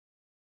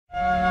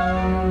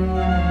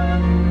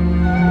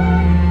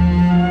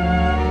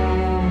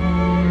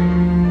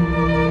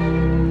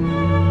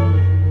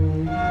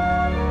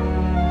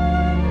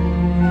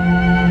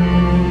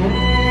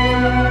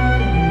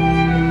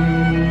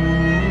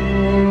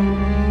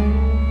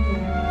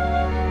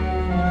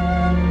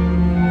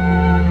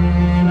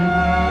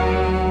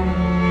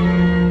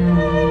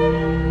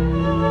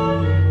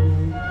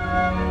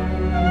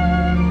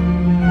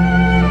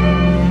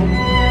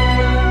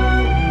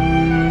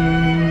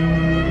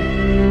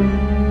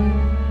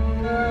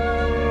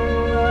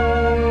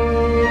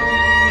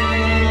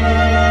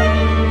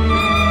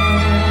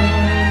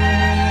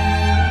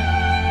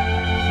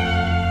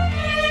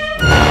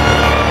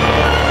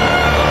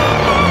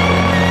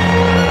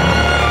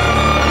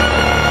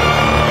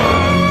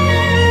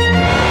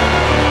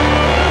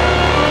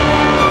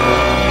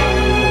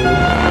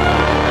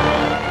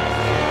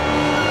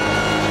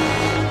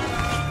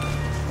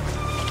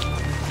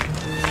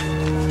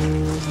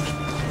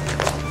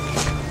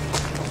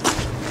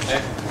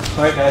Okay.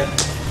 Alright guys.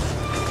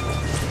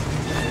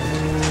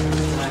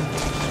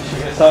 Should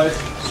we get started?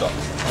 Stop.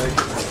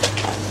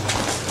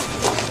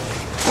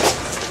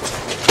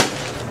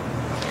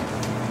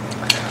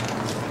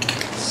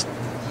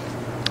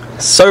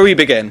 So we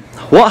begin.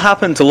 What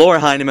happened to Laura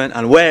Heinemann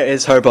and where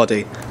is her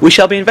body? We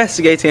shall be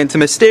investigating into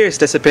mysterious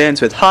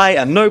disappearance with high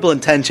and noble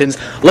intentions,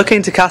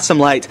 looking to cast some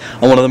light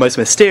on one of the most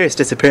mysterious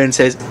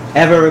disappearances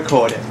ever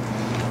recorded.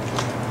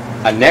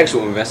 And next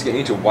we'll investigate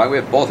into why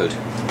we're bothered.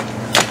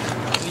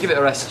 Did you give it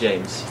a rest,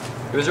 James?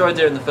 It was your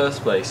idea in the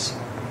first place.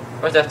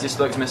 Right after you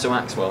spoke to Mr.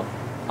 Maxwell.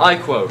 I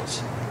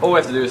quote, "All we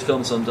have to do is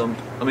film some dump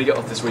and we get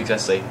off this week's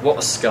essay. What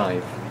a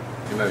skive."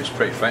 Your memory's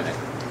pretty frightening.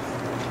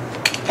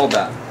 Hold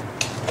that.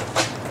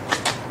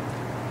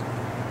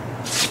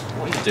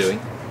 What are you doing?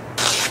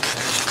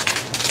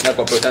 Now I've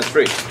got both hands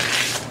free.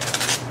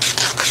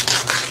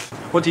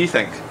 What do you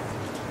think?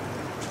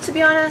 To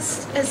be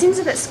honest, it seems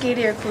a bit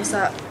scarier close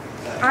up.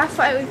 I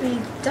thought it would be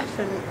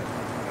different.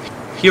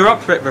 You were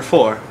up for it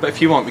before, but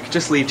if you want, we could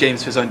just leave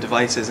James to his own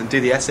devices and do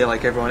the essay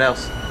like everyone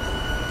else.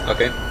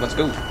 Okay, let's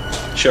go.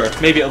 Sure,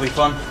 maybe it'll be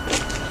fun.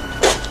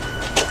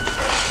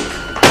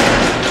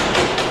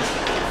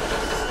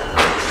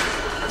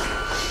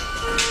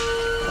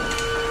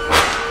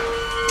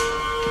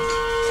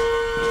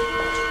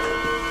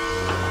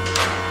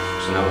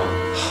 So now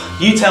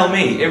what? You tell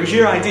me, it was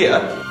your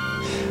idea.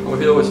 Well, we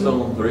could always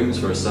film the rooms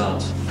for a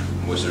start.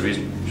 What's the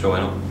reason? Sure, why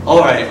not?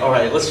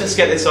 Alright, let's just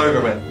get this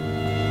over with.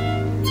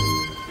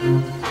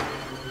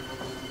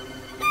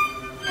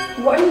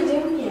 What are you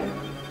doing here?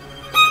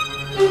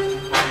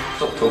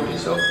 Stop talking to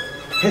yourself.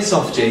 Piss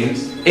off,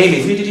 James.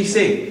 Amy, who did you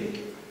see?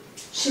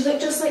 She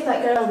looked just like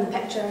that girl in the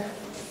picture.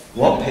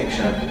 What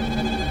picture?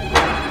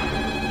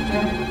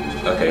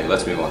 Okay,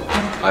 let's move on.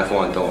 I for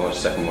one don't watch the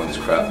second one's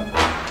crap.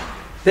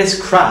 This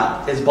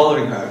crap is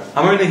bothering her.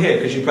 I'm only here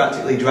because you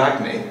practically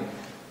dragged me.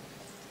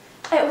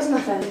 It was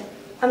nothing.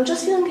 I'm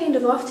just feeling kind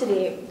of off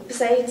today.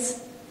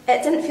 Besides,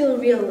 it didn't feel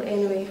real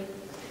anyway.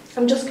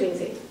 I'm just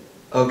crazy.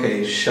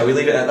 Okay, shall we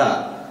leave it at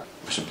that?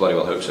 I should bloody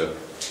well hope so.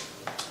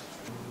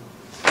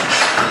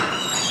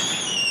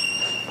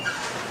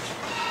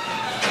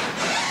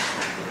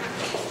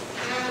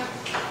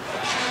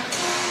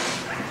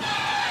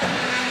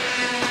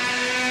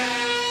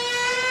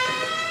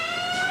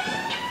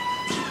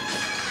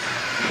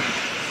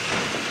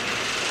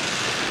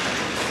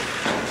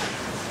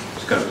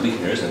 It's kind of bleak in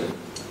here, isn't it?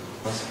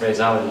 That's the phrase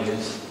I would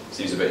use.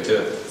 Seems a bit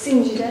to it.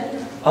 Seems you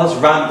did. Us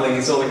rambling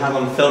is all we have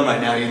on film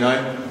right now, you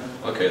know.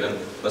 Okay then,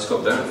 let's go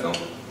up there and film.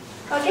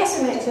 I guess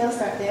we might as well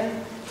start there.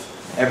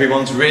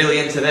 Everyone's really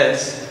into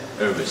this.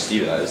 Oh, but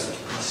Steve, that is.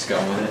 Let's get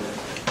on with it.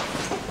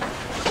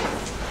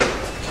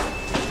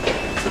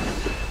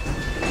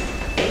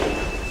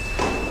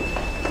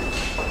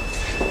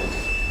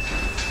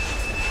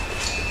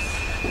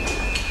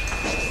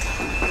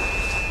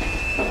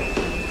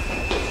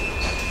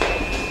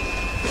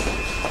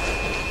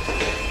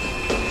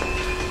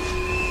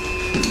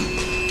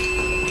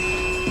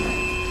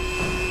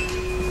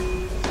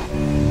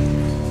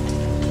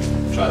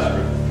 Try that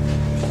room.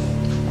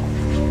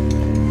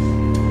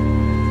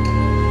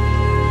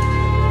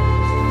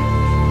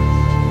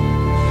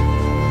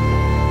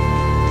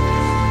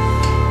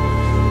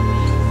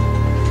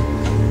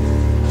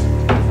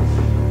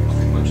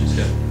 Nothing much is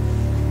here.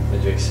 What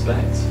did you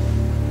expect?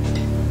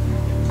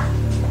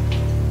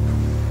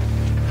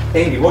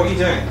 Amy, what are you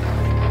doing?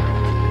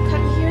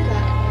 Can't you hear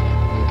that?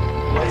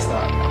 What is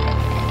that?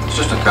 It's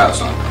just a cat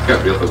song.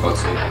 Get real for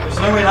God's sake. There's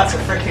no way that's a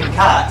freaking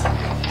cat.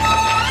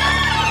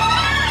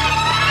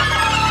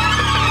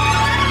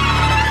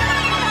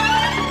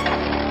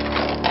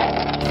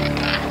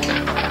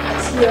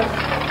 It's here.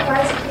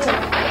 Why is it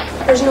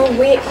here? There's no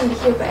way it can be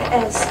here, but it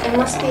is. It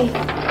must be.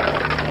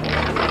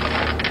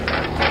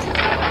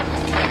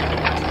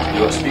 You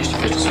got a speech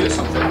deficiency or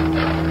something?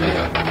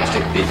 Anyhow, let's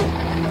take a peek.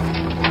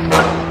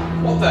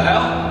 What the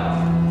hell?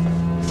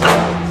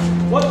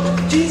 What?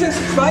 Jesus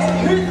Christ!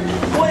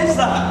 What is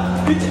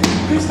that?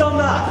 Who's done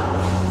that?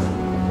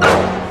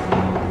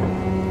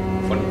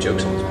 Funny joke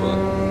someone's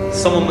pulling.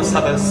 Someone must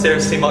have a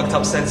seriously mucked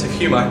up sense of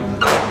humour.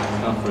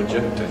 Not for a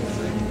joke, don't you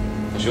think?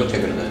 What's your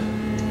take on it?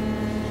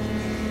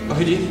 Well,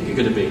 who do you think it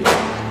could have been?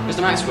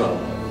 Mr. Maxwell?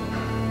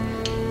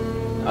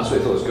 That's what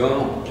I thought was going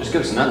on. Just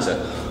give us an answer.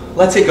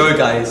 Let it go,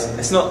 guys.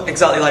 It's not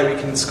exactly like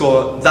we can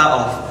score that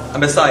off.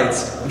 And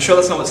besides, I'm sure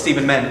that's not what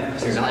Stephen meant.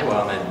 That's exactly what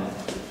I meant.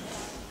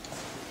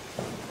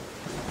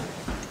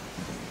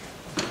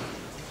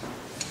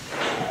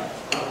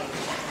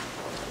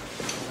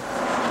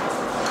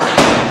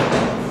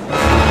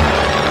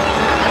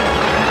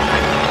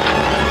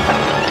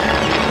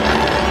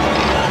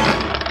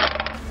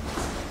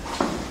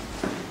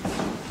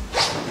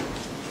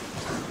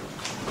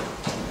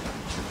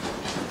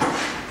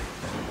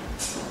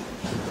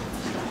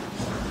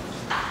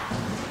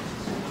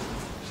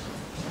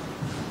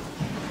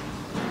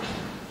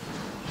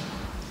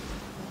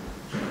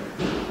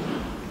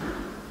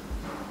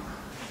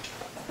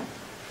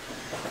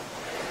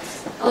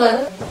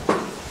 Hello?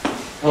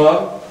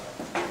 Hello?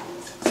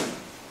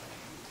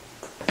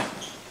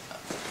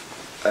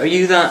 Are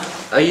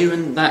you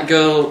and that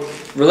girl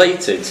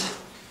related?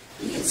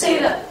 You can say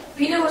that,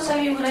 but you know what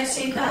I mean when I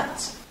say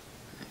that.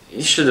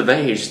 You should have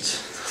aged.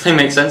 Nothing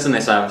makes sense in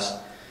this house.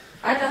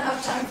 I don't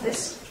have time for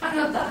this. I'm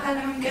not that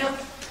Hanneman girl.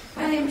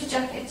 My name is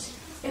Jacket.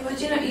 If I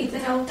do not eat,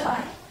 then I will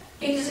die.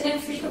 Eat as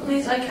infrequently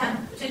as I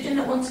can, but I do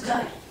not want to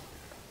die.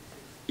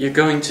 You're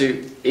going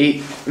to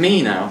eat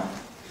me now?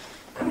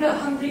 I'm not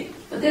hungry,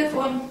 but the other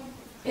one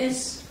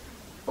is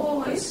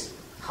always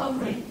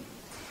hungry.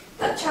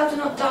 That child did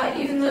not die,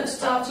 even though it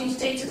starved each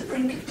day to the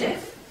brink of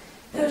death.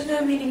 There was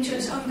no meaning to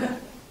his hunger.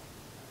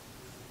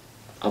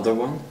 Other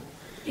one?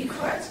 Be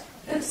quiet.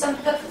 You understand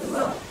perfectly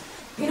well.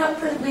 You're not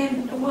presently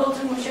in a world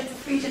in which you have the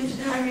freedom to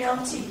deny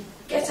reality.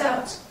 Get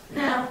out.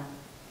 Now.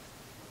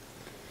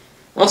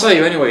 I'll tell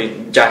you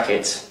anyway,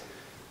 Jacket.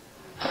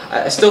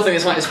 I still think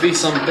this might just be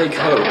some big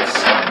hoax.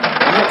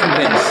 I'm not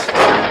convinced.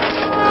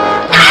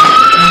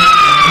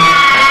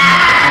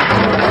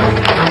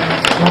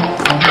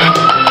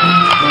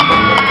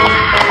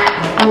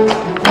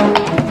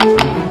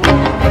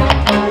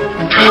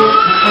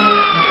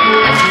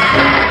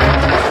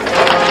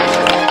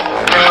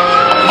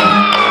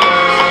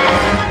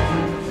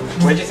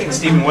 Where do you think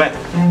Stephen went?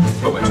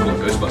 Well, went to call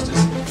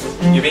Ghostbusters.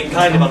 You're being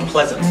kind of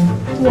unpleasant.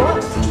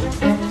 What?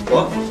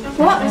 What?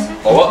 What?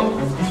 Or what?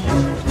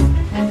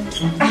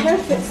 I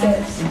heard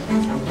footsteps.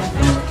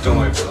 Don't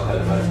worry, put our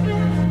head about it.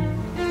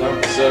 Don't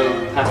be so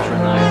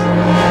patronising.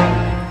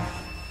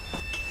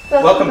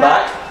 Welcome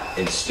back.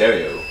 In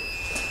stereo.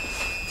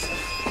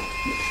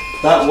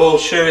 That wall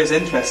sure is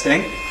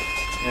interesting.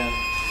 Yeah.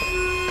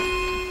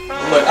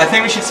 Look, I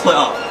think we should split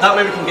up. That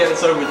way we can get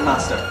this over with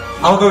faster.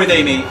 I'll go with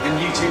Amy, and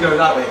you two go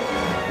that way.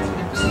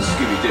 This is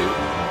Scooby-Doo.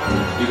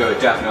 You go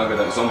with Daphne, I'll go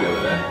with that zombie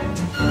over there.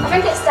 I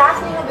think it's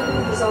Daphne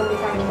having the zombie,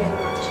 thank you very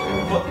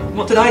much.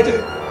 What did I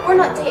do? We're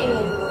not dating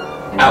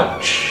anymore.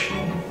 Ouch.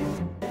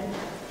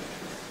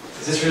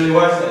 Is this really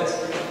worth it?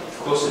 Of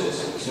course it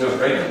is. It's no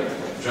brainer.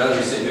 I'd rather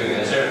be sitting doing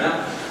it right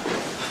now.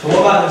 But what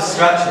about those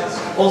scratches?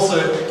 Also,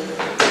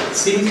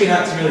 Stephen's been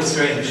acting really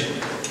strange.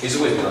 He's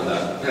always been like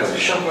that. Yeah,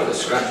 shut up about the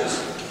scratches.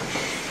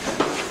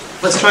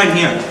 Let's try in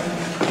here.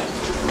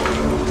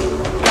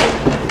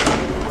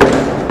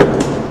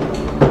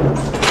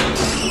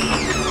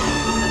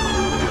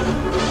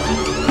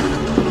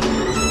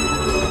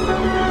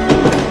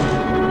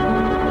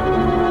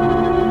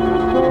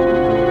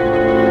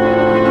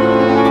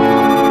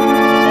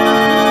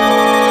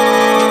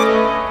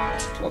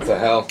 What the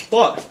hell?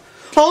 What?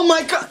 Oh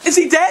my god, is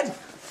he dead?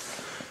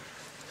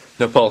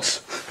 No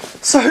pulse.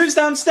 So who's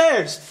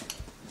downstairs?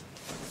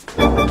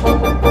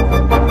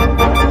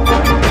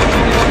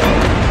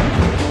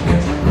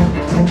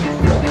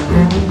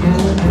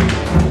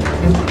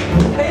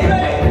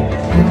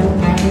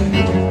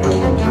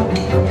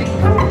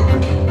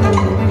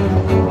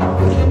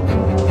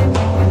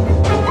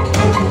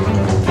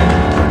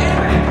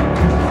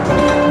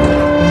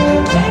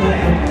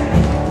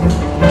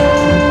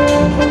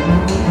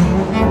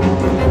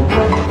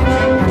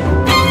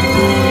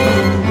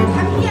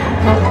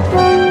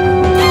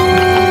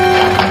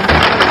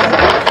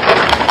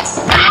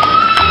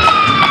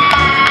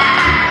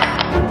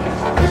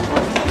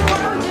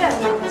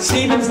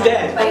 Stephen's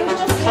dead. But he was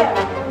just here.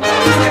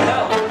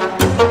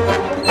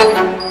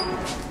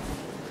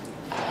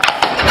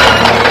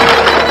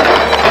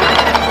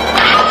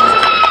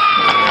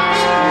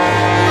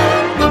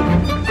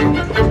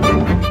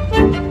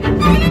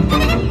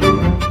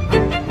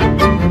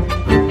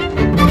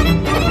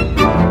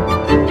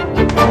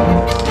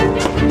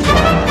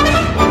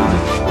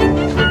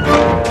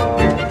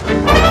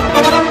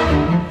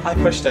 I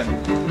pushed him.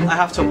 I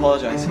have to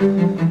apologise.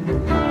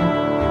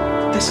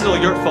 This is all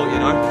your fault, you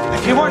know.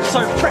 If you weren't so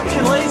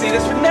frickin' lazy,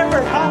 this would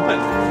never have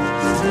happened.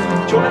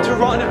 Do you want him to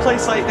rot in a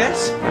place like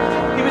this?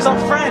 He was our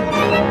friend.